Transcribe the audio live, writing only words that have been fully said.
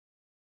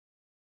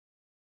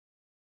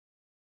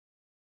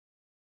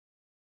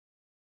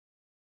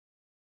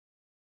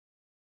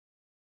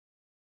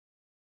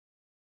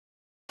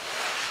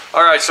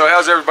Alright, so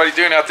how's everybody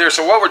doing out there?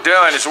 So what we're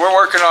doing is we're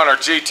working on our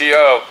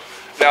GTO.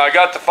 Now I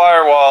got the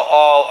firewall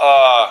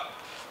all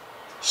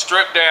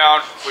stripped down.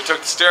 We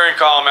took the steering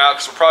column out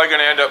because we're probably going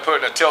to end up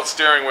putting a tilt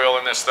steering wheel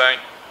in this thing.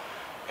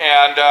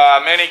 And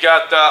Minnie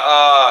got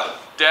the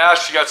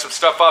dash. You got some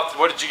stuff off.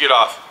 What did you get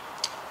off?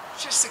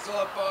 Just the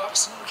glove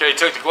box. Okay, you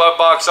took the glove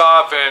box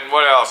off, and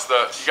what else?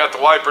 You got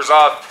the wipers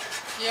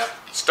off? Yep.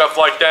 Stuff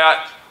like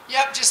that?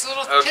 Yep, just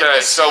little. Okay,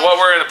 so what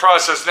we're in the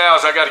process now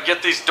is I got to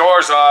get these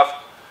doors off.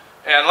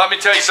 And let me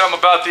tell you something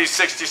about these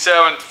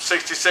 67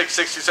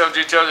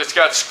 GTOs. It's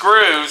got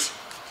screws.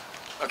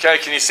 Okay,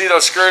 can you see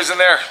those screws in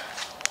there?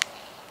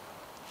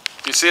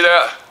 You see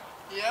that?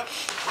 Yep.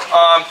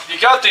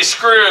 You got these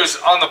screws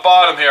on the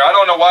bottom here. I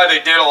don't know why they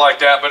did it like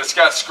that, but it's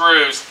got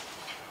screws.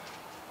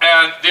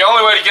 And the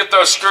only way to get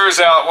those screws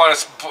out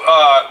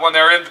when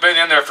they're been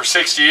in there for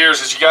 60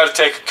 years is you got to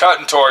take a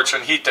cutting torch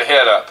and heat the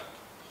head up.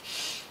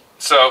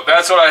 So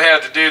that's what I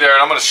had to do there,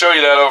 and I'm going to show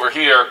you that over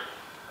here.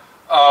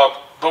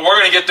 But we're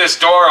going to get this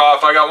door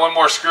off. I got one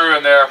more screw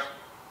in there.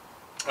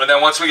 And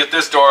then once we get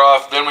this door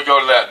off, then we go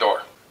to that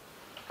door.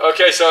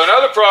 Okay, so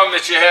another problem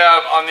that you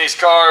have on these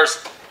cars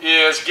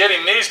is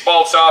getting these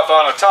bolts off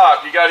on the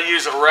top. You got to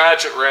use a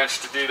ratchet wrench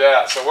to do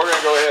that. So we're going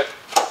to go ahead,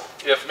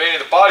 if Minnie,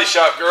 the body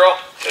shop girl,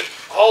 can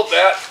hold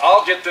that,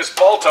 I'll get this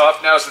bolt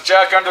off. Now is the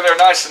jack under there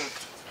nice and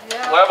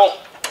level?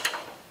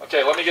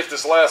 Okay, let me get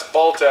this last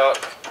bolt out.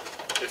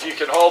 If you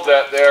can hold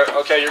that there.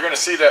 Okay, you're going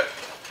to see that.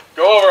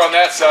 Go over on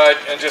that side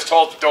and just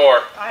hold the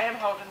door. I am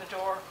holding the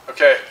door.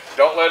 Okay,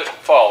 don't let it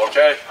fall,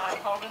 okay? I'm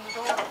holding the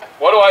door.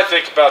 What do I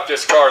think about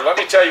this car? Let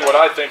me tell you what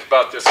I think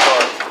about this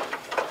car.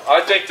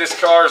 I think this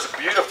car is a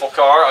beautiful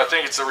car. I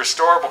think it's a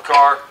restorable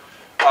car.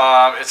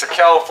 It's a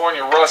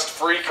California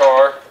rust-free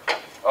car.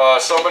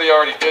 Somebody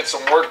already did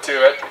some work to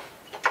it.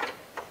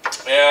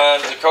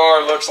 And the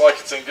car looks like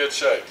it's in good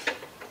shape.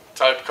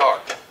 Type of car.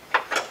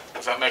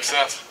 Does that make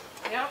sense?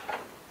 Yep.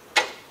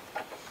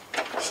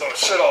 So it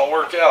should all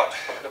work out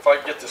if I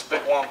can get this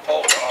big long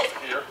pole off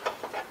of here.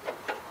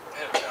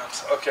 Here it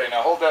comes. Okay,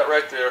 now hold that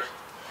right there.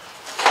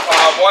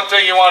 One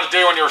thing you want to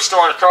do when you're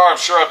restoring a car, I'm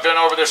sure I've been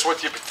over this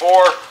with you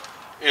before,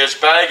 is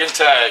bag and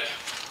tag.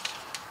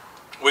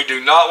 We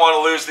do not want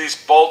to lose these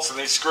bolts and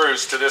these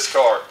screws to this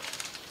car.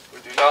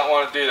 We do not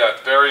want to do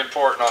that. Very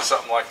important on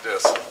something like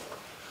this.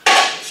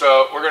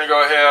 So we're going to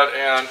go ahead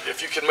and,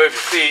 if you can move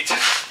your feet,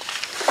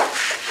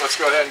 let's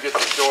go ahead and get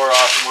this door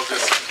off, and we'll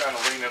just kind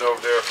of lean it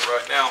over there for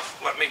right now.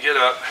 Let me get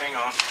up. Hang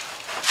on.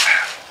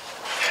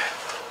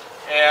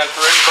 And for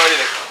anybody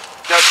that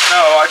doesn't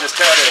know, I just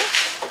had a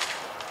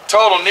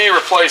total knee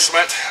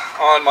replacement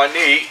on my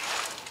knee,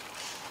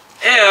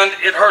 and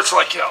it hurts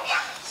like hell.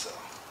 So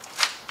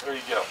there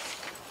you go.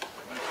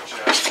 Move the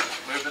jack.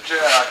 Move the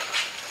jack.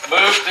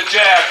 Move the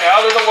jack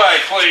out of the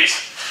way, please.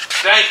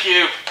 Thank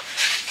you.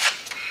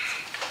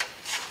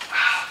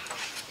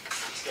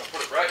 Just gonna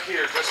put it right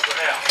here just for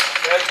now.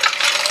 Okay.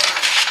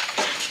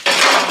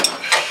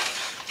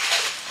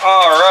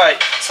 All right,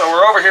 so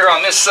we're over here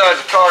on this side of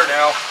the car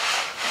now,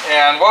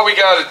 and what we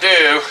got to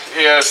do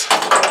is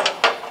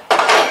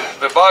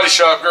the body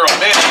shop girl,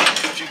 Minnie,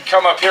 if you can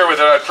come up here with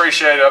it, I'd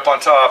appreciate it up on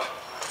top.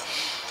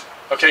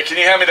 Okay, can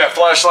you hand me that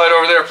flashlight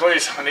over there,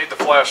 please? I need the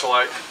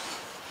flashlight.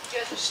 You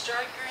got the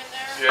striker in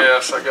there?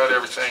 Yes, I got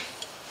everything.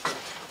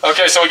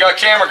 Okay, so we got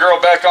camera girl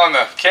back on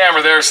the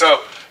camera there,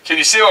 so can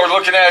you see what we're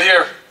looking at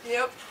here?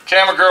 Yep.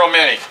 Camera girl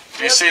Minnie,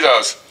 do you see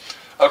those?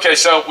 Okay,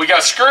 so we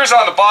got screws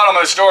on the bottom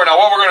of this door. Now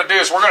what we're going to do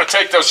is we're going to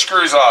take those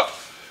screws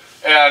off.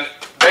 And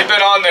they've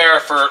been on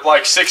there for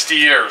like 60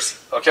 years,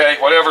 okay?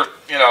 Whatever,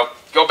 you know,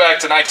 go back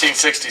to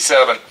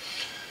 1967.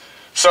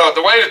 So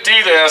the way to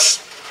do this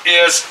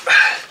is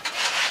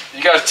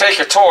you got to take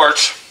a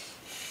torch,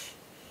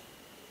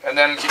 and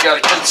then you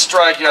got to get the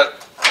strike, you got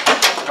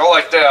to go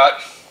like that.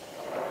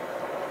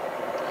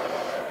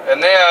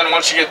 And then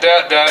once you get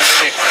that done,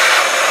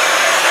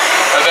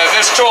 and then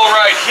this tool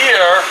right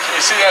here, can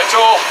you see that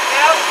tool?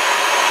 Yep.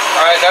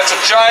 Alright, that's a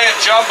giant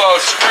jumbo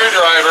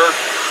screwdriver.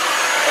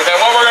 And then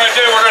what we're going to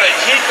do, we're going to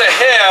heat the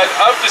head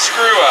of the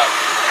screw up.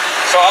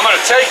 So I'm going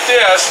to take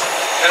this,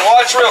 and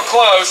watch real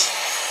close.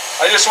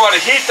 I just want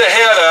to heat the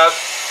head up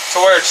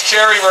to where it's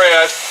cherry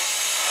red.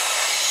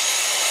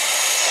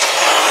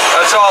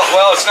 That's all,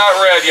 well, it's not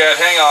red yet,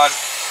 hang on.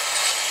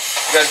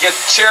 You got to get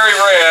the cherry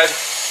red.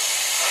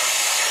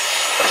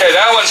 Okay,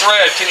 that one's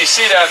red. Can you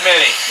see that,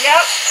 Minnie?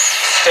 Yep.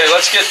 Okay,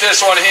 let's get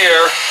this one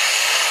here.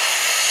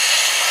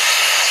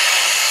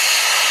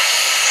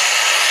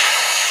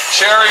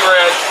 Cherry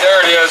red, there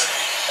it is.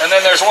 And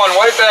then there's one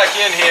way back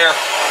in here.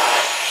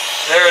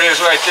 There it is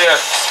right there.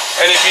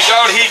 And if you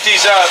don't heat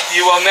these up,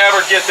 you will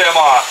never get them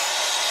off.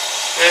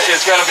 It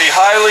is going to be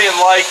highly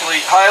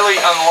unlikely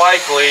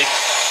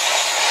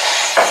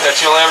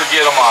that you'll ever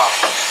get them off.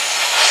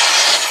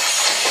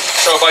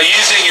 So by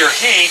using your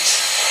heat,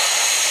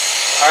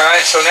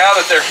 alright, so now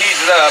that they're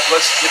heated up,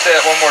 let's get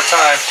that one more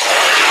time.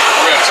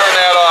 We're going to turn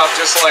that off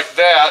just like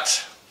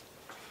that.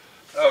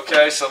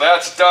 Okay, so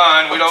that's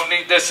done. We don't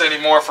need this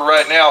anymore for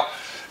right now.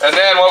 And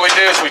then what we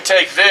do is we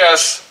take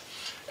this,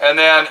 and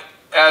then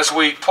as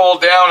we pull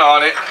down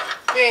on it.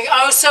 Being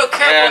oh so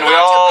careful And we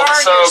not to burn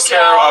also yourself.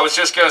 care, I was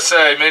just going to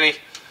say, Minnie,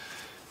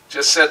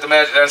 just set the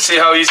magic, and see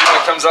how easy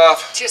that comes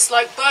off? Just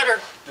like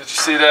butter. Did you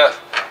see that?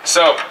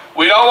 So,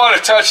 we don't want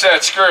to touch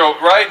that screw.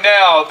 Right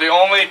now, the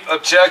only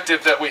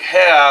objective that we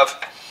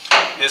have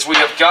is we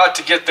have got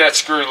to get that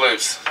screw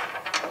loose.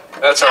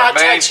 That's our main...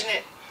 Without touching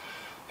it.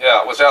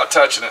 Yeah, without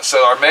touching it.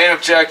 So our main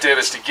objective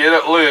is to get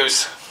it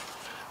loose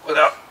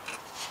without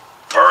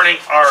burning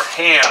our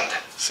hand.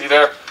 See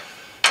there?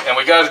 And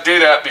we got to do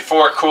that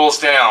before it cools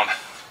down.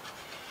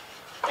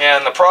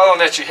 And the problem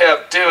that you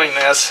have doing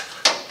this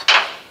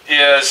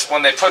is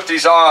when they put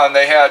these on,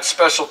 they had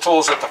special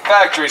tools at the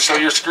factory, so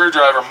your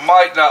screwdriver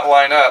might not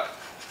line up.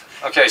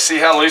 Okay, see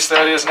how loose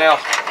that is now?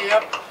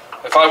 Yep.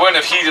 If I wouldn't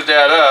have heated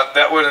that up,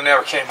 that would have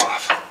never came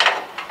off.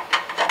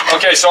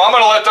 Okay, so I'm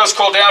going to let those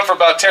cool down for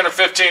about 10 or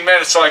 15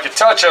 minutes so I can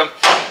touch them.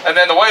 And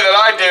then the way that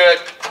I do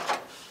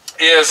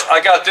it is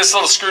I got this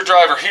little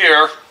screwdriver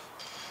here,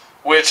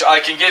 which I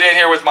can get in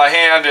here with my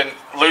hand and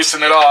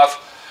loosen it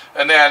off.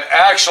 And then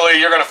actually,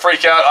 you're going to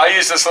freak out. I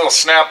use this little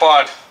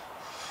snap-on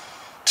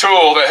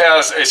tool that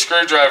has a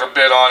screwdriver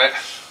bit on it.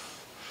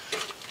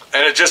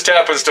 And it just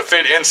happens to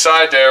fit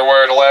inside there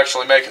where it'll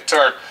actually make it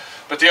turn.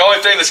 But the only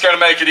thing that's going to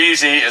make it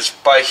easy is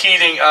by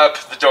heating up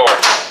the door.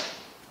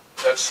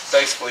 That's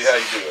basically how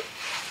you do it.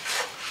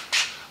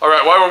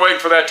 Alright, while we're waiting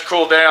for that to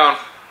cool down,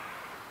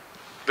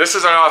 this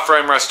is an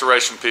off-frame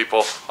restoration,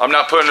 people. I'm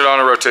not putting it on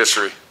a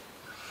rotisserie.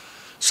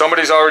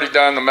 Somebody's already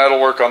done the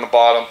metal work on the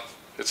bottom.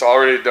 It's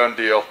already a done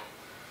deal.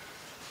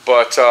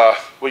 But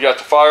we got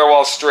the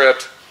firewall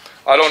stripped.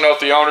 I don't know if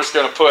the owner's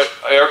going to put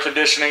air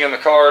conditioning in the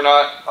car or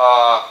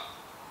not,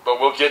 but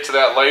we'll get to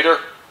that later.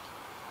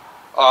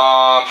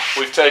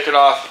 We've taken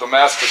off the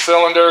master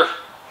cylinder,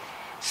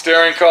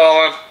 steering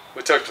column.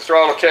 We took the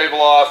throttle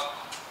cable off.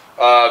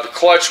 The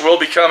clutch will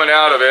be coming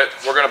out of it.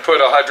 We're going to put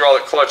a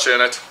hydraulic clutch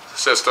in it,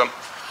 system.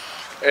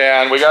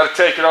 And we got to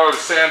take it over to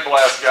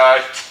Sandblast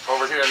guy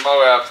over here in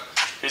Moab.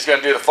 He's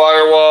going to do the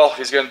firewall.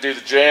 He's going to do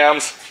the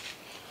jams.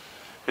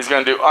 He's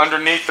going to do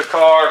underneath the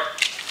car.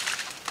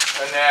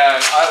 And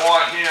then I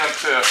want him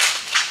to,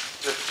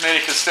 if Minnie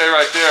can stay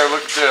right there,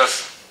 look at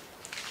this.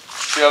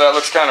 See how that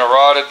looks kind of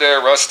rotted there,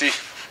 rusty?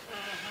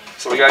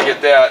 So we got to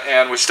get that,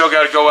 and we still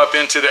got to go up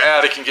into the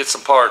attic and get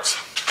some parts.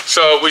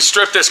 So we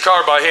stripped this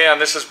car by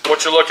hand. This is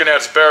what you're looking at,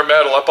 is bare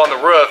metal. Up on the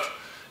roof,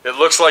 it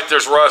looks like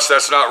there's rust.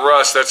 That's not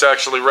rust, that's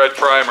actually red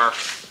primer.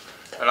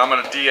 And I'm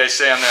going to DA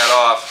sand that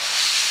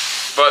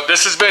off. But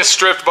this has been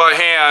stripped by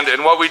hand,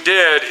 and what we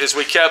did is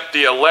we kept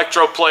the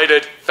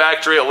electroplated,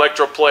 factory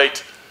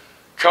electroplate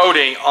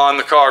coating on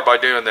the car by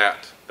doing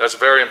that. That's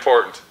very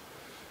important.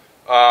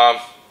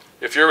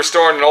 If you're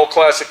restoring an old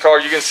classic car,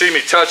 you can see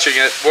me touching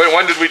it.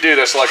 When did we do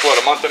this? Like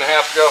what, a month and a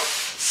half ago?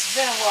 It's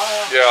been a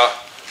while. Yeah,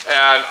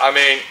 and I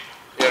mean,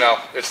 you know,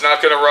 it's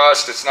not going to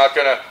rust. It's not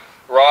going to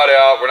rot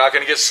out. We're not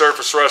going to get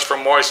surface rust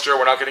from moisture.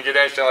 We're not going to get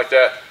anything like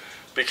that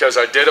because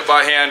I did it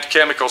by hand,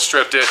 chemical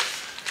stripped it,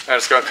 and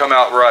it's going to come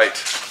out right.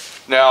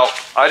 Now,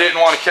 I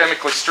didn't want to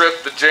chemically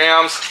strip the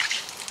jams,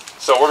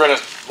 so we're going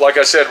to, like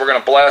I said, we're going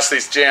to blast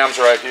these jams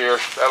right here.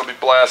 That'll be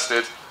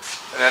blasted,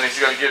 and then he's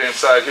going to get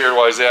inside here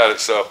while he's at it.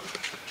 So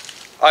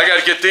I got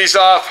to get these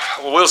off.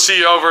 We'll see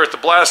you over at the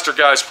blaster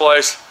guy's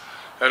place,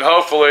 and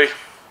hopefully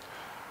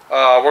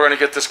we're going to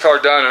get this car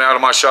done and out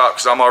of my shop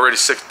because I'm already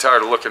sick and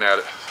tired of looking at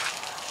it.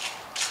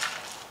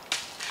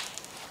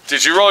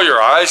 Did you roll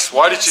your eyes?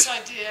 Why did you? Yes,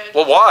 I did.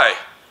 Well, why?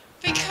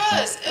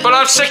 Because. But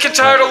I'm sick and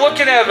tired of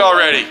looking at it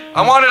already.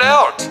 I want it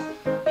out.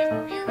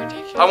 You're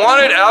ridiculous. I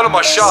want it out of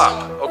my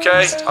shop,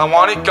 okay? I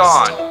want it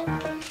gone.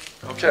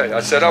 Okay,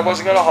 I said I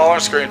wasn't going to holler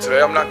and scream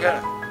today. I'm not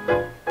going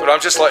to. But I'm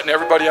just letting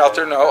everybody out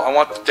there know I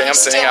want the damn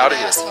thing out of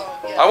here.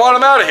 Yeah. I want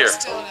him out of here.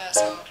 Still an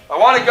asshole. I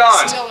want it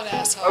gone. Still an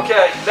asshole.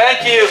 Okay,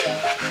 thank you.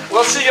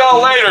 We'll see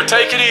y'all later.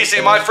 Take it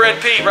easy. My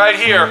friend Pete right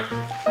here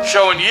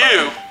showing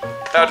you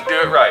how to do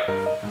it right.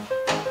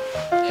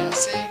 Yeah,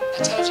 see?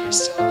 I told you you're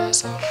still an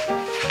asshole.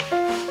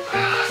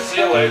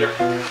 See you later.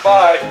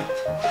 Bye.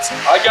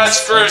 I got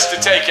screws to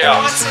take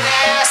out. What's an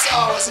ass?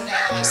 Always an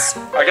ass.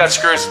 I got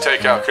screws to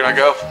take out. Can I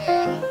go?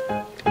 Yeah.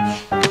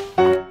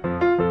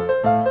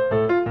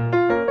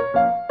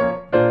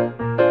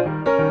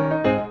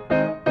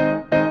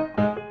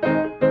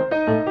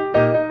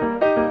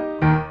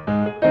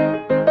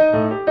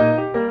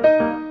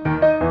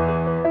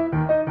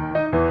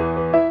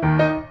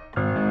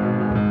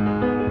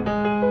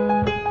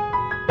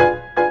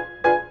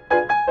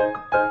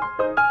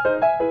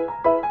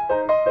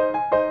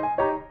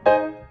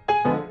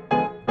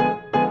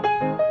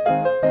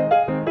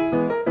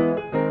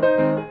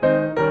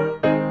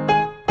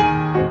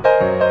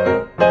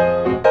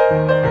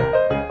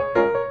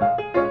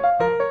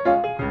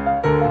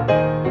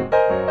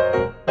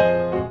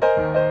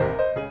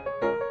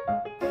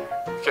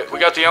 Okay, we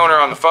got the owner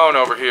on the phone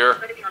over here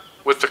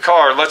with the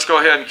car. Let's go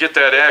ahead and get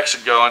that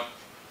action going.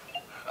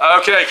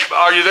 Okay,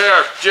 are you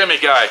there, Jimmy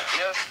guy?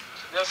 Yes,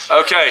 yes, sir.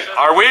 Okay,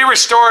 are we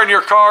restoring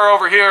your car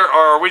over here,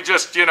 or are we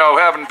just, you know,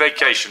 having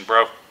vacation,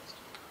 bro?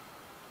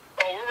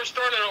 Oh, we're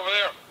restoring it over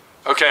there.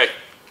 Okay,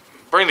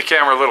 Bring the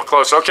camera a little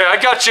closer. Okay,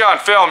 I got you on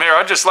film here.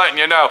 I'm just letting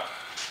you know.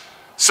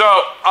 So,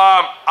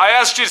 I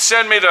asked you to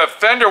send me the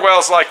fender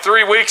wells like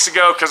 3 weeks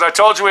ago because I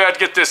told you we had to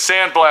get this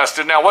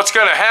sandblasted. Now, what's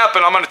going to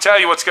happen, I'm going to tell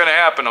you what's going to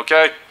happen,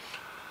 okay?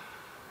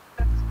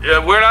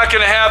 Yeah, we're not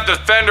going to have the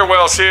fender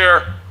wells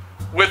here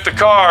with the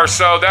car,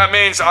 so that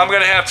means I'm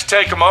going to have to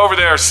take them over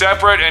there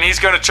separate, and he's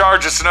going to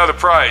charge us another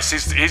price.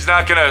 He's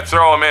not going to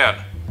throw them in.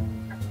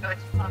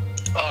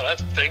 Oh, that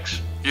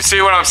stinks. You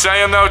see what I'm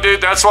saying, though,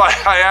 dude? That's why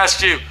I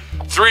asked you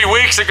 3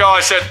 weeks ago.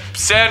 I said,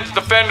 send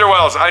the fender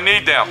wells. I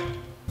need them.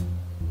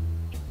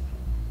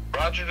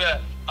 Roger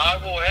that. I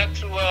will head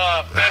to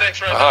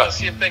FedEx right now and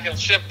see if they can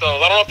ship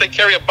those. I don't know if they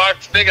carry a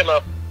box big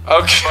enough.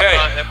 Okay.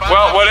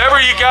 Well,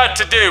 whatever you got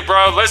to do,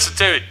 bro, listen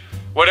to me.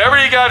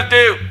 Whatever you got to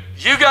do,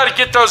 you got to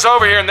get those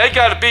over here, and they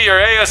got to be your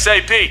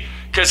ASAP,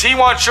 because he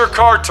wants your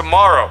car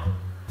tomorrow.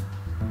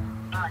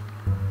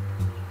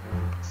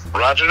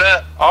 Roger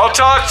that. I'll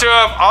talk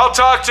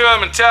to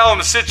him and tell him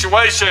the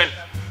situation,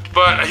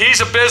 but he's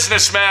a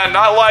businessman,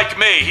 not like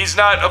me. He's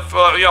not,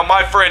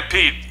 my friend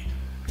Pete,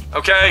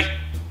 okay?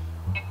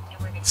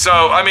 So,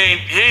 I mean,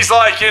 he's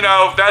like,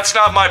 that's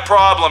not my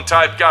problem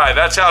type guy.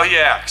 That's how he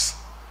acts.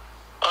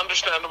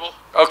 Understandable.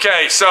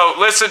 Okay, so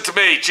listen to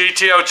me,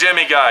 GTO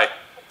Jimmy guy.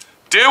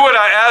 Do what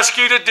I ask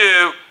you to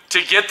do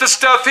to get the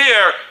stuff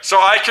here so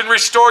I can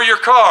restore your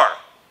car.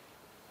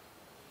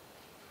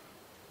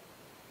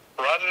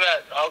 Roger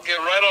that. I'll get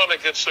right on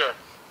it, good sir.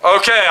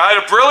 Okay,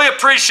 I'd really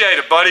appreciate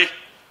it, buddy.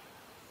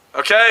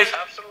 Okay?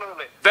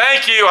 Absolutely.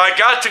 Thank you. I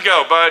got to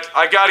go, bud.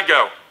 I got to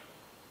go.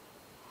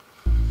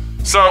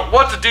 So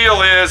what the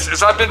deal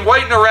is I've been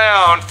waiting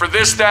around for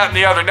this, that, and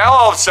the other. Now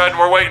all of a sudden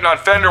we're waiting on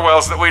fender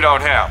wells that we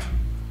don't have.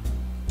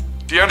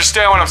 Do you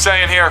understand what I'm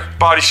saying here,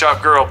 body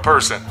shop girl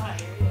person?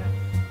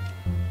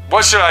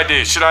 What should I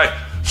do? Should I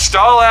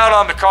stall out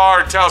on the car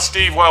and tell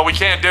Steve, well, we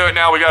can't do it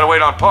now, we got to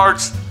wait on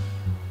parts?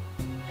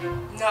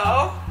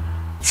 No.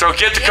 So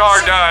get the car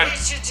done. You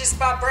should just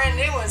buy brand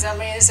new ones. I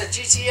mean, it's a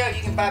GTO.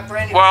 You can buy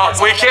brand new ones.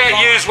 Well,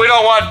 ones. we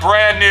don't want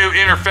brand new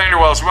inner fender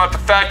wells. We want the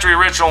factory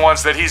original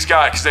ones that he's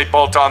got because they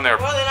bolt on there.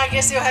 Well, then I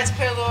guess he'll have to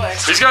pay a little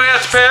extra. He's going to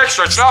have to pay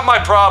extra. It's not my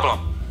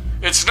problem.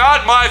 It's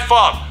not my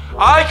fault.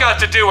 I got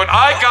to do what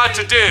I got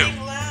to do.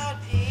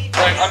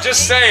 I'm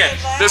just saying,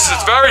 this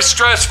is very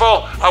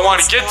stressful. I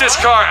want to get this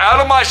car out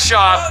of my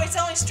shop. No, it's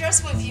only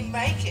stressful if you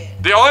make it.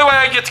 The only way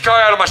I can get the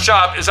car out of my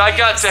shop is I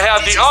got to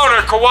have the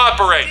owner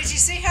cooperate. Did you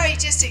see how he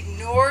just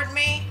ignored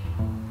me?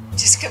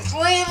 Just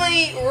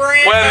completely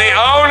ran. When the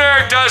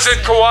owner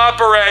doesn't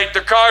cooperate,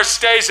 the car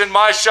stays in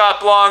my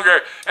shop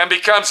longer and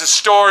becomes a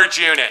storage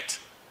unit.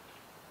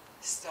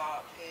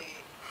 Stop, Pete.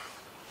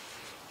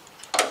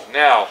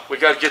 Now, we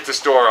got to get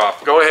this door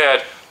off. Go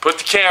ahead, put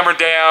the camera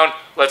down.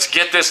 Let's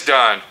get this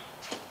done.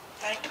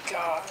 Thank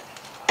God.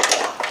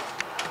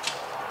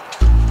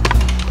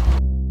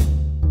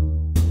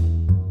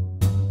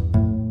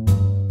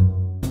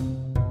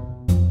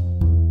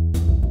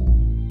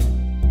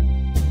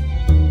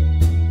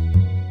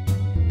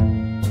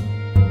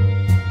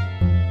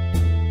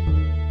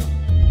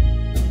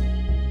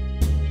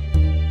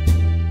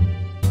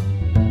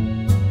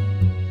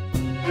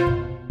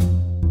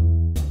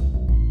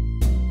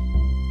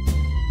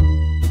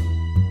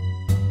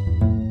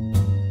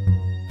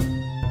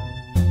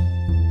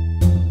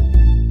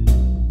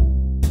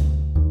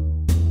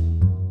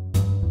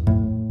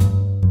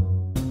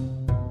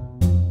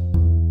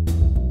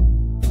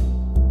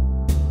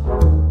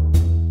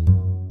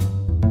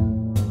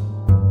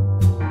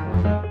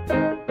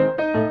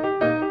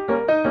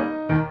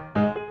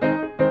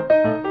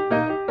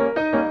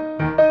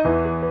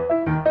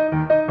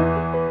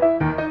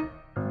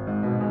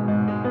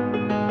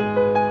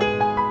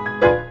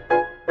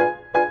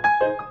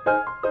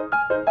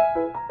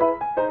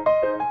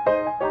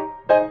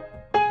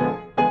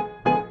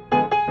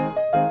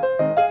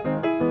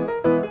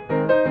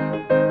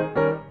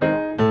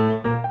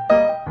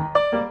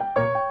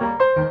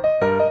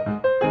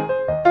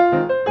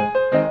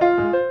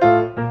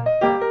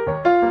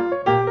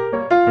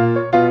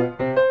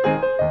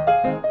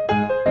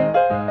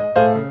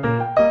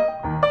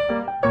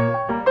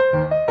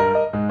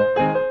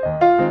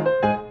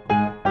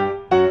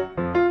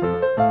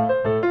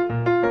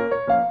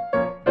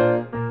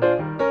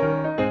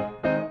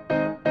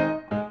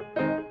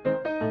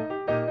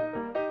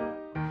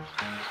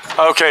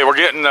 Okay, we're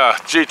getting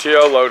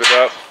GTO loaded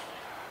up.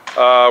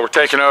 We're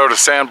taking it over to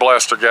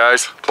Sandblaster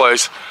guy's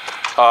place.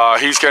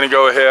 He's going to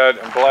go ahead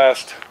and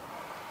blast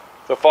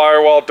the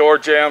firewall door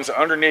jambs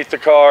underneath the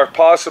car,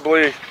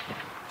 possibly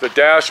the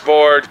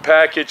dashboard,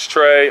 package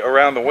tray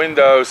around the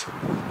windows,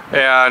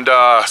 and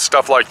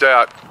stuff like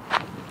that.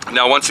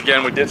 Now, once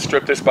again, we did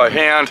strip this by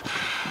hand.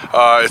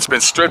 It's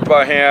been stripped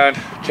by hand,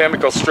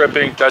 chemical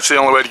stripping. That's the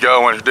only way to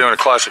go when you're doing a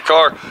classic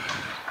car.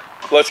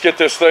 Let's get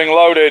this thing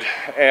loaded,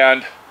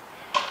 and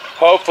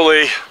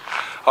hopefully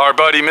our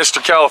buddy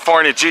Mr.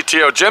 California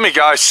GTO Jimmy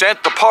guy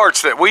sent the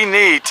parts that we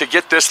need to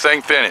get this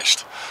thing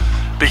finished.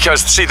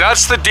 Because see,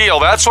 that's the deal.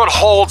 That's what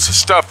holds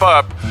stuff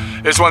up,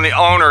 is when the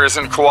owner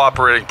isn't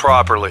cooperating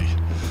properly.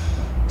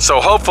 So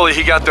hopefully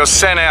he got those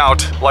sent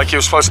out like he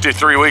was supposed to do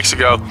 3 weeks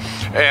ago,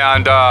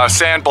 and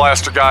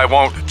Sandblaster guy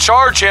won't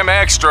charge him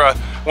extra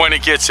when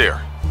it gets here.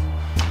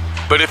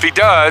 But if he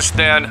does,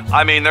 then,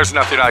 I mean, there's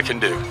nothing I can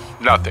do.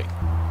 Nothing.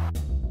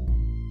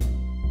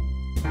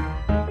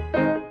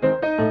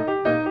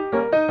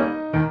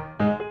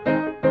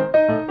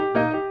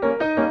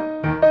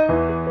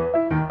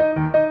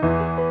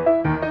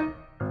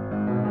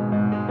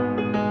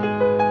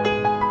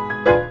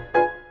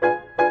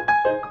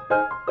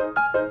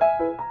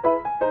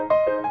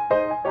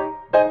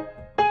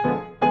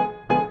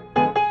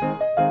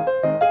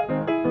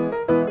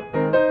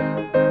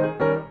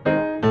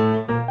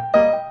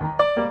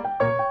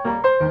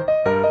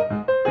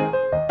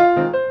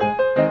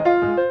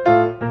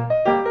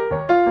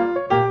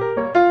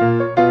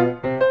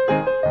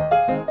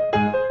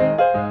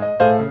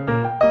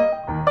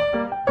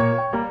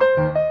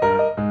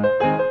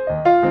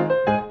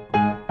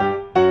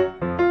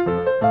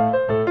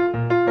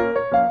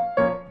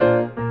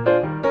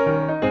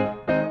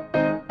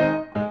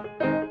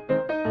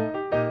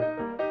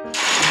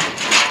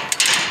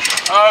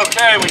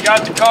 Okay, we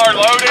got the car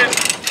loaded,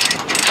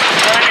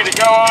 ready to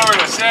go over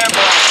to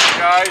Sandblasting,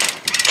 guys.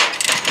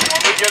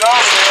 When we get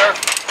over there,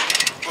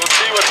 we'll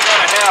see what's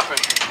going to happen.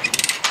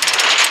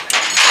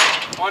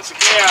 Once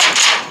again,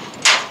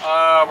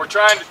 we're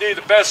trying to do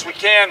the best we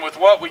can with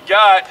what we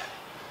got.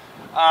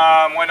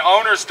 When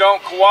owners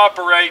don't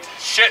cooperate,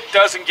 shit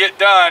doesn't get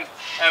done,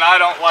 and I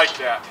don't like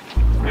that.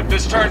 If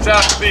this turns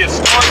out to be a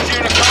storage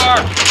unit car,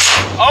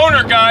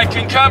 owner guy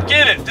can come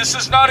get it. This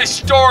is not a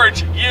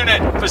storage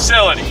unit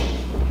facility.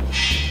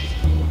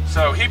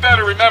 So he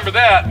better remember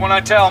that when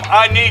I tell him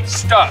I need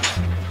stuff.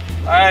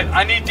 All right,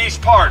 I need these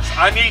parts.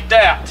 I need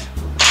that.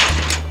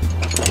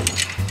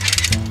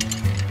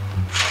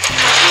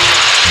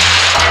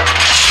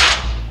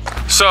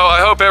 So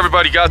I hope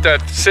everybody got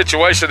that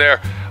situation there.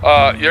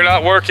 You're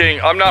not working.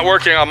 I'm not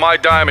working on my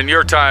dime and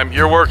your time.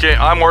 You're working.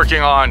 I'm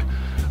working on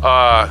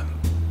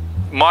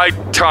my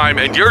time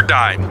and your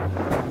dime.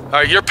 All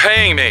right, you're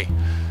paying me.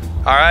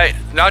 All right,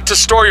 not to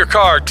store your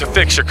car, to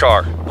fix your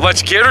car.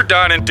 Let's get her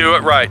done and do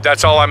it right.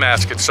 That's all I'm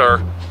asking,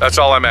 sir. That's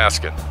all I'm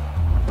asking.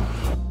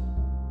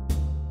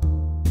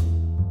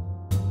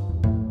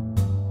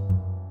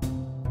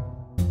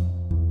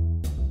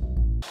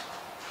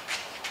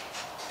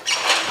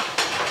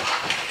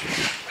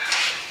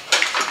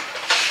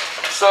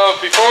 So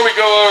before we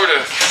go over to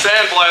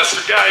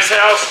Sandblaster guy's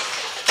house,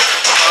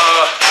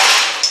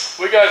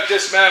 we got to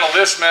dismantle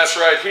this mess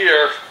right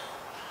here,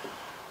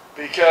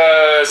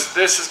 because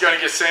this is going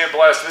to get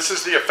sandblasted. This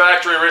is the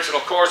factory original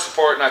core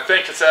support, and I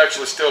think it's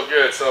actually still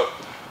good. So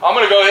I'm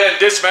going to go ahead and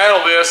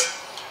dismantle this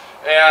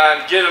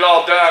and get it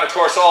all done. Of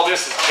course, all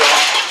this is junk.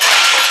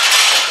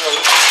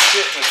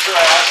 Shit in the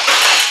trash.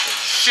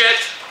 Shit.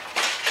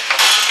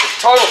 It's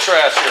total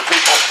trash here,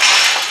 people.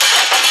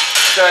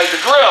 Okay,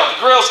 the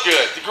grill's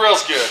good. The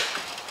grill's good.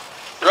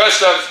 The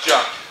rest of it's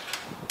junk.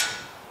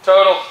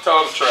 Total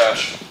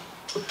trash.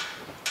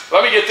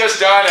 Let me get this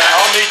done, and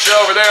I'll meet you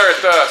over there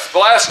at the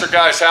blaster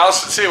guy's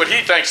house and see what he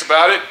thinks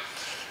about it.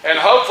 And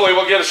hopefully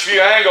we'll get a few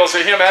angles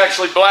of him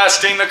actually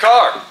blasting the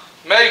car.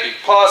 Maybe,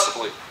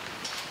 possibly,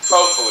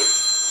 hopefully.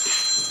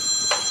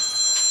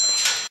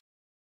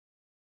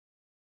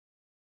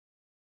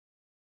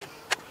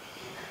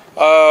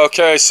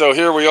 Okay, so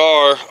here we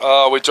are.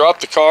 We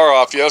dropped the car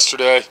off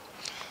yesterday.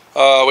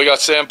 We got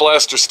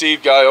Sandblaster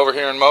Steve guy over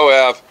here in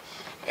Moab.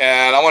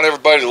 And I want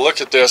everybody to look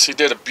at this. He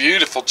did a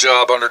beautiful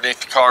job underneath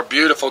the car.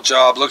 Beautiful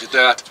job. Look at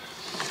that.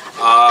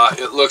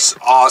 It looks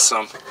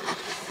awesome.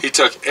 He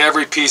took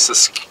every piece of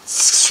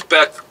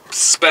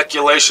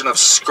speculation of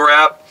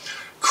scrap,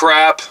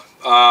 crap,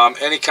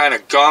 any kind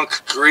of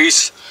gunk,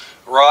 grease,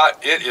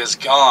 rot. It is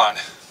gone.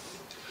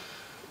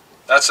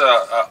 That's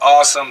an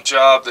awesome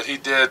job that he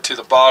did to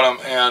the bottom.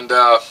 And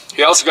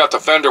he also got the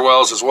fender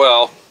wells as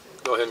well.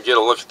 Go ahead and get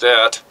a look at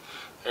that.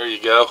 There you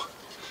go.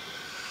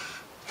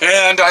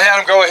 And I had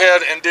him go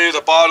ahead and do the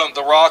bottom,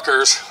 the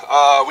rockers.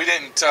 We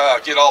didn't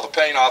get all the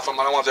paint off them.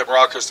 I don't want them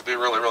rockers to be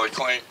really, really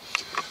clean.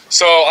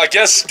 So I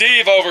guess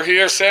Steve over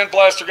here,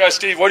 Sandblaster guy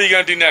Steve, what are you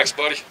going to do next,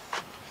 buddy?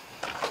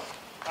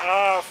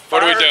 What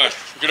are we doing?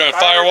 We're doing a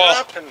firewall?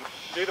 Up and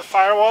do the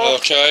firewall.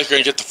 Okay, you're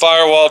going to get the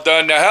firewall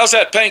done. Now, how's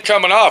that paint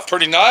coming off?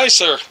 Pretty nice,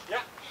 or?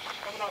 Yeah,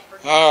 coming off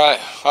pretty nice.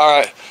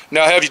 All right.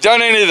 Now, have you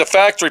done any of the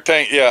factory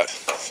paint yet?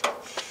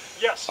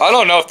 Yes. I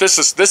don't know if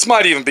this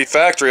might even be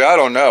factory. I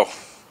don't know.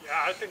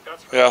 I think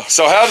that's right. Yeah,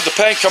 so how did the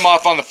paint come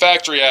off on the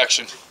factory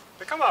action?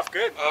 They come off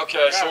good.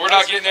 Okay, yeah, so we're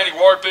not getting any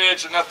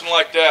warpage or nothing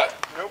like that?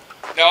 Nope.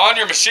 Now on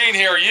your machine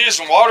here, are you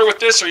using water with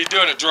this or are you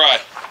doing it dry?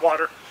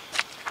 Water.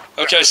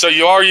 Okay, yeah. So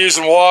you are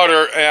using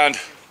water and...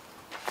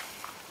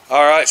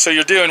 Alright, so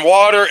you're doing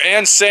water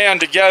and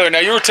sand together. Now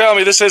you were telling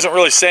me this isn't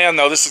really sand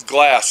though, this is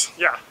glass.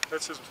 Yeah,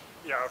 this is...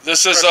 Yeah,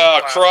 this is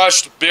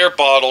crushed beer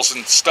bottles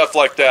and stuff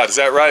like that. Is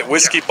that right?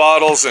 Whiskey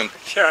bottles and...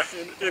 Yeah,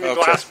 any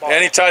glass bottle.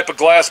 Any type of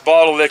glass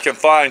bottle they can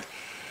find.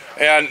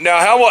 And now,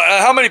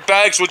 how many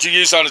bags would you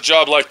use on a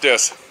job like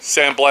this,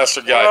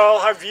 Sandblaster guy? Well,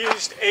 I've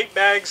used 8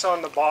 bags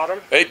on the bottom.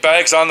 8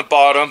 bags on the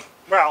bottom.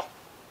 Well,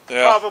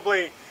 Yeah.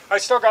 probably. I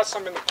still got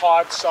some in the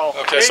pod, so.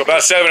 Okay, maybe, so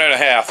about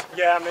 7.5.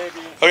 Yeah, maybe.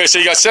 Okay, so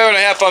you got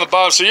 7.5 on the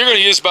bottom, so you're going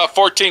to use about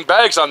 14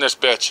 bags on this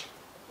bitch.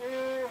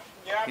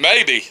 Yeah.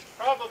 Maybe.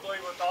 Probably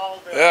with all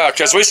the. Yeah,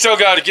 because we still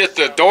got to get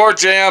the door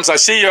jams. I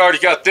see you already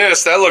got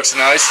this. That looks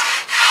nice.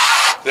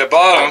 The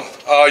bottom.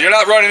 You're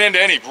not running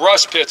into any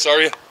rust pits,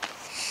 are you?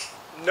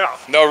 No.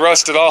 No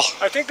rust at all?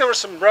 I think there were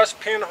some rust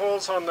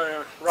pinholes on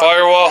the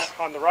firewall?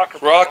 On the rocker.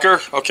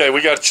 Rocker? Okay,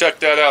 we got to check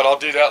that out. I'll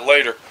do that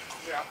later.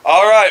 Yeah.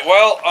 All right,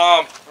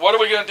 well, what are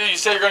we going to do? You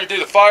say you're going to do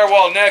the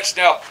firewall next.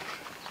 Now,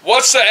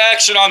 what's the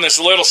action on this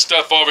little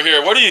stuff over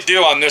here? What do you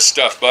do on this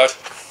stuff, bud?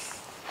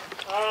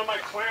 I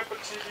clamp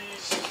it to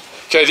these.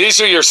 Okay,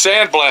 these are your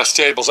sandblast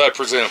tables, I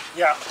presume.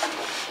 Yeah.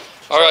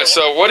 All right,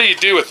 so what do you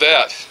do with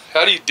that?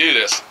 How do you do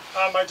this?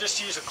 I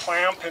just use a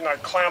clamp, and I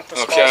clamp the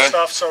small Okay.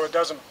 stuff so it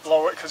doesn't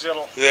blow it, because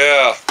it'll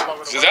Yeah. blow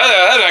it So away.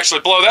 that'd actually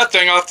blow that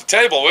thing off the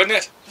table, wouldn't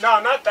it? No,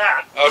 not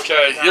that.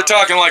 Okay, No. you're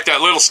talking like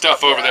that little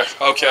stuff over there.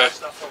 Okay.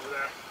 Stuff over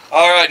there.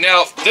 All right,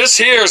 now this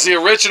here is the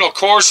original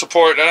core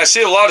support, and I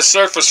see a lot of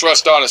surface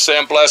rust on a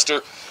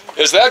Sandblaster.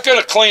 Is that going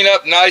to clean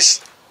up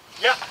nice?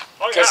 Yeah.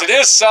 Oh, Because yeah. it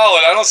is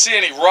solid. I don't see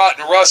any rot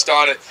and rust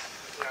on it.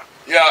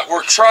 Yeah,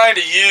 we're trying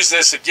to use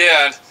this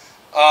again.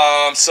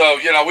 So,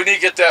 you know, we need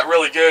to get that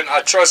really good, and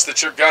I trust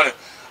that you're going to.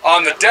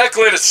 On the deck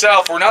lid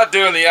itself, we're not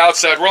doing the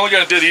outside. We're only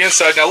going to do the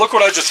inside. Now, look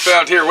what I just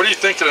found here. What are you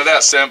thinking of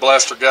that,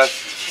 Sandblaster guy?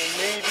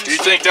 Maybe Do you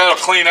think that'll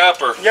clean up?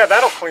 Or? Yeah,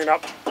 that'll clean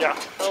up. Yeah.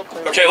 That'll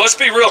clean Okay, let's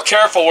be real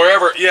careful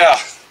wherever. Yeah,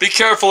 be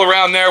careful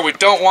around there. We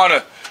don't want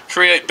to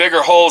create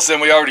bigger holes than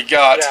we already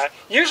got. Yeah.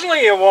 Usually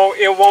it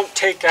won't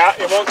take out.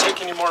 It won't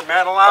take any more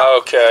metal out.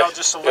 Okay. You know,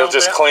 just a little It'll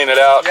just bit. clean it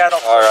out. Yeah, it'll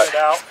clean All right. it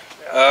out.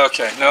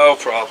 Okay, no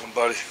problem,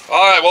 buddy.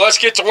 All right, well, let's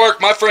get to work.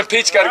 My friend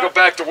Pete's got to go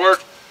back to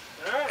work.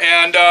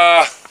 And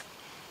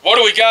what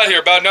do we got here?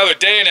 About another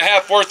day and a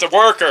half worth of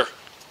work, or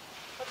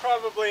I'll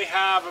probably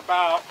have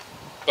about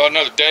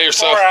another day or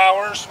so? 4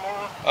 hours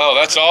more. Oh,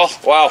 that's all?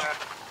 Wow.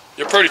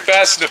 You're pretty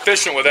fast and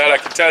efficient with that, I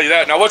can tell you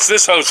that. Now, what's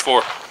this hose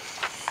for?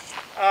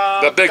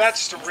 The big...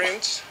 That's to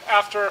rinse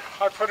after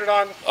I put it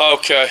on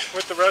Okay.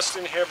 with the rust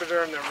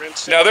inhibitor and the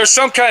rinse. Now, there's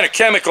some kind of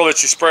chemical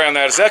that you spray on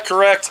that. Is that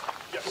correct?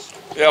 Yes.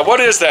 Yeah, what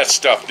is that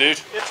stuff, dude?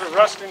 It's a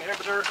rust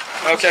inhibitor.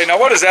 Okay, now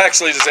what does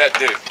that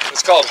do?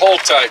 It's called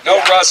hold tight. No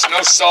rust,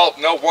 no salt,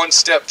 no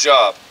one-step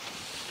job.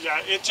 Yeah,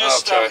 it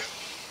just Okay.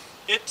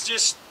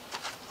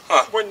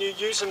 when you're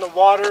using the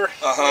water,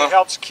 it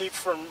helps keep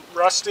from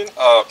rusting.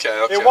 Okay,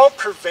 okay. It won't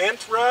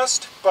prevent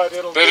rust, but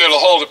it'll. But it'll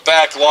hold it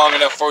back long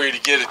enough for you to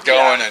get it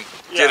going and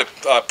get it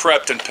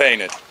prepped and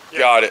painted.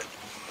 Got it.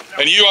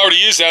 And you already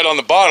used that on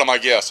the bottom, I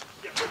guess.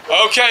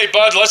 Okay,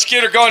 bud, let's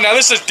get her going. Now,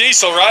 this is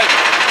diesel, right?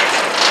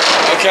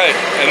 Okay,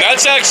 and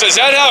that's actually, is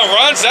that how it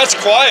runs? That's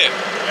quiet.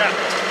 Yeah.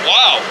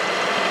 Wow.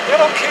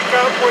 It'll kick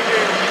up when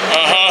you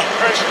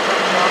pressure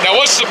comes on. Now,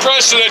 what's the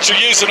pressure that you're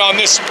using on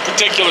this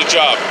particular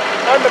job?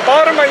 On the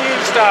bottom, I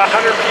used 100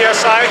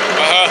 psi.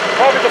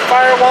 Probably the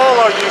firewall,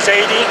 I'll use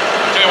 80.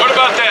 Okay, what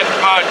about that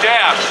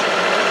dash?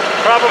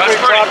 Probably That's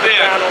pretty drop it thin.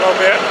 down a little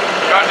bit.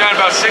 Got down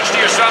about 60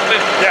 or something?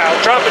 Yeah,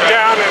 I'll drop it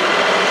down and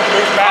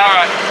move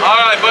back. All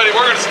right, buddy,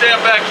 we're going to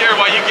stand back here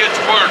while you get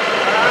to work.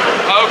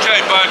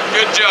 Okay, bud,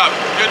 good job,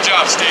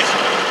 Steve.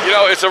 You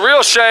know, it's a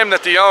real shame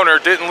that the owner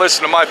didn't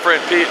listen to my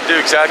friend Pete and do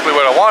exactly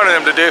what I wanted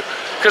him to do,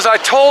 because I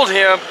told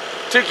him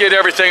to get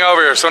everything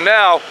over here. So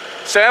now,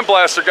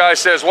 Sandblaster guy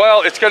says,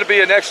 well, it's going to be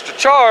an extra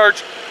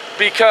charge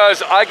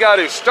because I got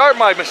to start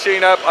my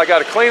machine up, I got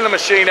to clean the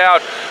machine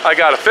out, I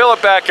got to fill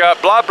it back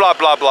up, blah, blah,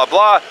 blah, blah,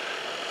 blah.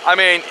 I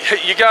mean,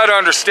 you got to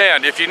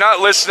understand, if you're not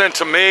listening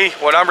to me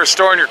when I'm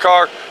restoring your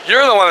car,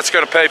 you're the one that's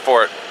going to pay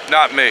for it,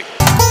 not me.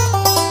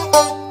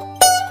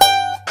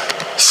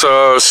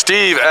 So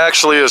Steve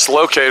actually is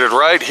located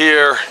right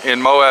here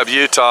in Moab,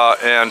 Utah,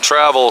 and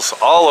travels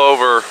all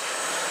over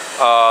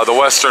the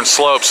western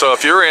slope. So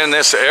if you're in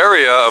this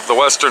area of the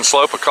western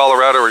slope of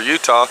Colorado or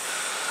Utah,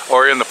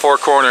 or in the Four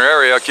Corner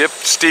area, give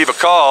Steve a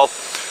call.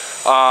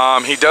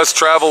 He does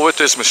travel with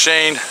this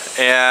machine,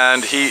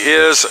 and he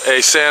is a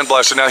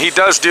sandblaster. Now, he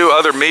does do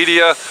other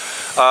media.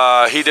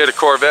 He did a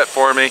Corvette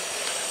for me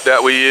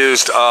that we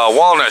used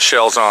walnut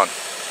shells on.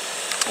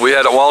 We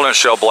had a walnut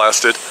shell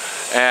blasted,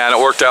 and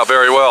it worked out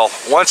very well.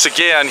 Once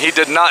again, he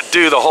did not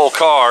do the whole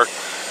car.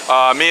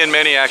 Me and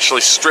Minnie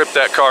actually stripped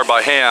that car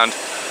by hand,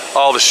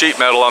 all the sheet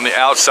metal on the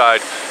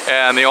outside,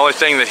 and the only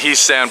thing that he's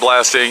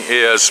sandblasting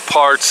is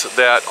parts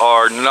that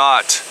are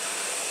not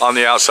on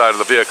the outside of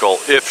the vehicle,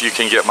 if you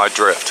can get my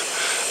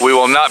drift. We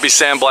will not be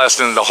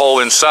sandblasting the whole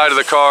inside of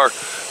the car.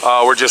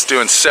 We're just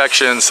doing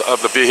sections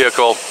of the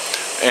vehicle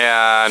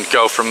and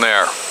go from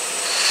there.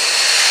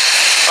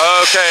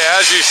 Okay,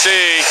 as you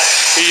see,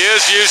 he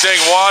is using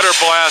water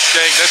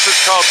blasting. This is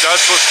called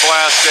dustless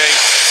blasting,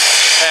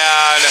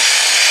 and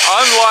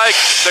unlike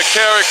the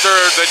character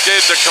that did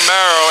the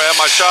Camaro at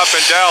my shop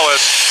in Dallas,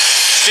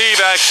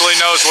 Steve actually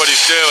knows what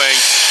he's doing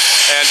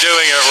and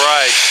doing it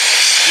right.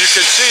 You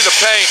can see the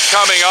paint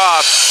coming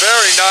off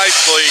very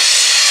nicely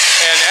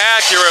and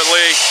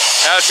accurately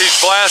as he's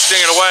blasting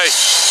it away.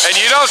 And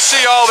you don't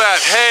see all that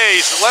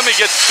haze. Let me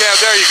get the cam,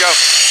 there you go.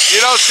 You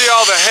don't see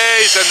all the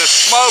haze and the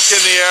smoke in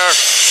the air.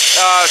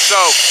 So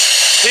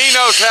he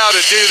knows how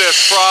to do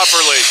this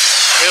properly.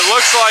 It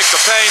looks like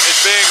the paint is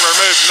being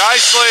removed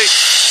nicely.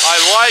 I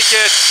like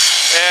it,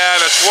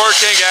 and it's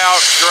working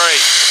out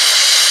great.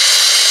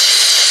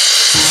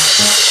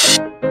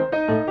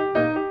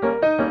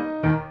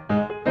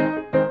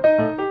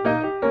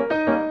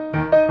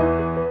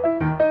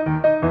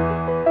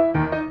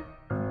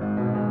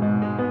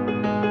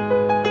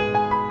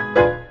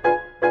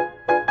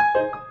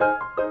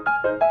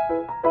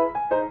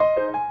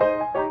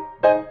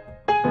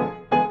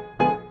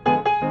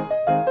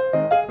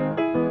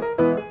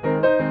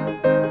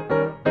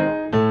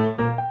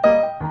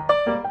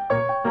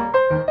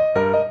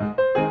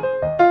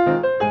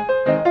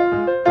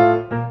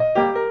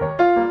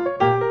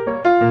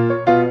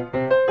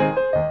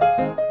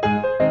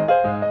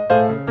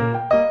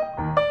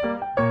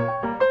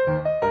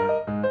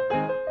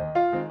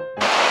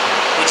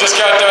 Just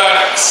got done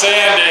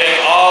sanding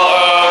all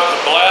of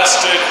the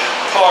blasted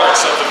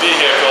parts of the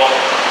vehicle,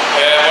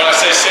 and when I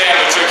say sand,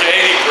 we took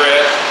 80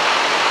 grit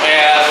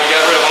and we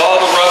got rid of all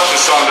the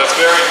roughness on it. That's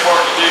very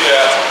important to do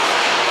that.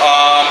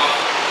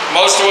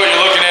 Most of what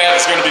you're looking at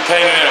is going to be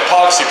painted in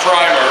epoxy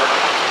primer,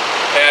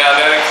 and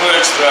that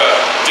includes the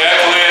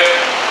deck lid,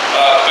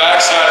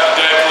 backside of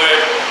the deck lid,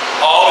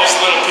 all these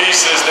little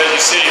pieces that you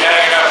see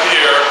hanging up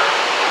here.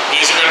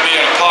 These are going to be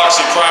in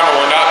epoxy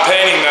primer. We're not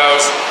painting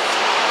those.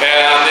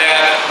 And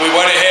then we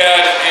went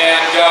ahead and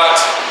got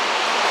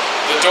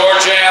the door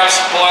jambs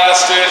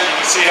blasted. You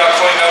can see how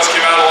clean those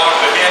came out along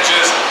the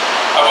hinges.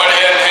 I went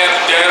ahead and had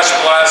the dash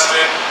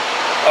blasted.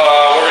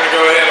 We're going to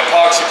go ahead and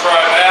epoxy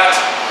prime that.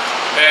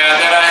 And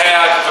then I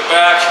had the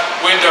back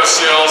window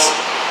sills,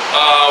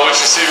 which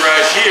you see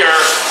right here.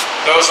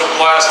 Those were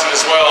blasted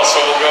as well, so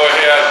we'll go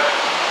ahead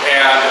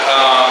and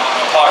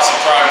epoxy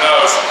prime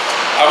those.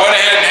 I went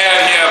ahead and had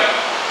him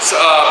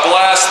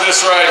blast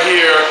this right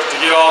here to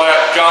get all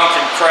that gunk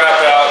and crap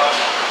out.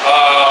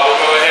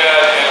 We'll go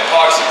ahead and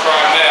epoxy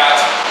prime that.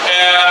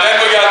 And then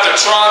we got the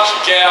trunk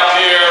gap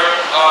here,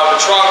 the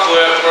trunk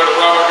lip where the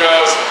rubber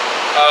goes.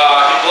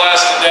 He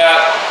blasted that.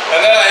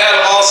 And then I had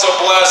him also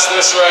blast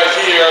this right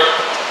here.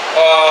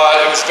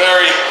 It was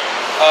very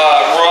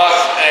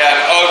rough and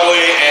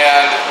ugly,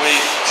 and we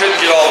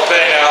couldn't get all the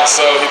paint out,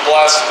 so he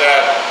blasted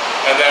that.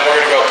 And then we're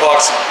going to go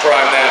epoxy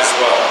prime that as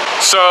well.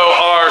 So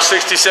our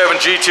 67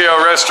 GTO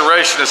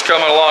restoration is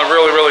coming along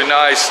really, really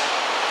nice.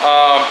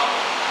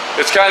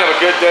 It's kind of a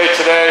good day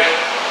today.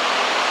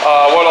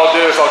 What I'll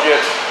do is I'll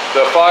get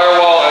the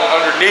firewall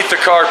and underneath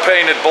the car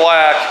painted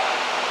black,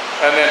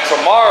 and then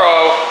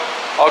tomorrow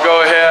I'll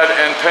go ahead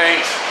and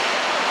paint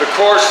the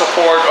core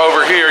support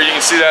over here. You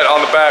can see that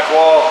on the back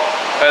wall.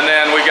 And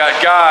then we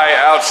got Guy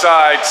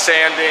outside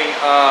sanding.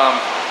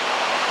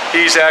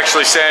 He's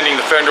actually sanding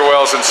the fender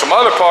wells and some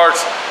other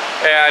parts,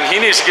 and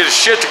he needs to get his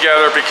shit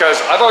together because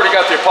I've already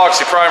got the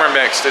epoxy primer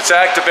mixed. It's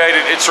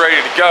activated, it's ready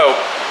to go.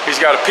 He's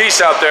got a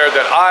piece out there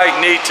that I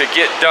need to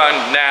get done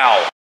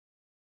now.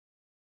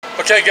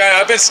 Okay, Guy,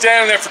 I've been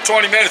standing there for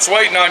 20 minutes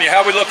waiting on you.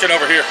 How we looking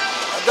over here?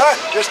 I'm done.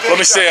 Just let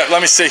me see it.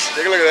 Let me see.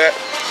 Take a look at that.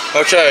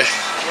 Okay.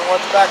 You don't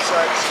want the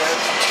backside instead.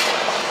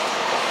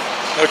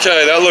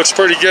 Okay, that looks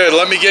pretty good.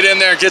 Let me get in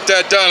there and get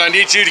that done. I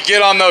need you to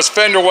get on those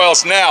fender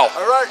wells now.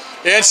 All right.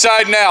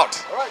 Inside and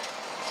out. All right.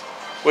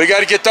 We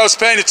got to get those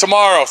painted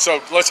tomorrow,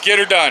 so let's get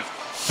her done.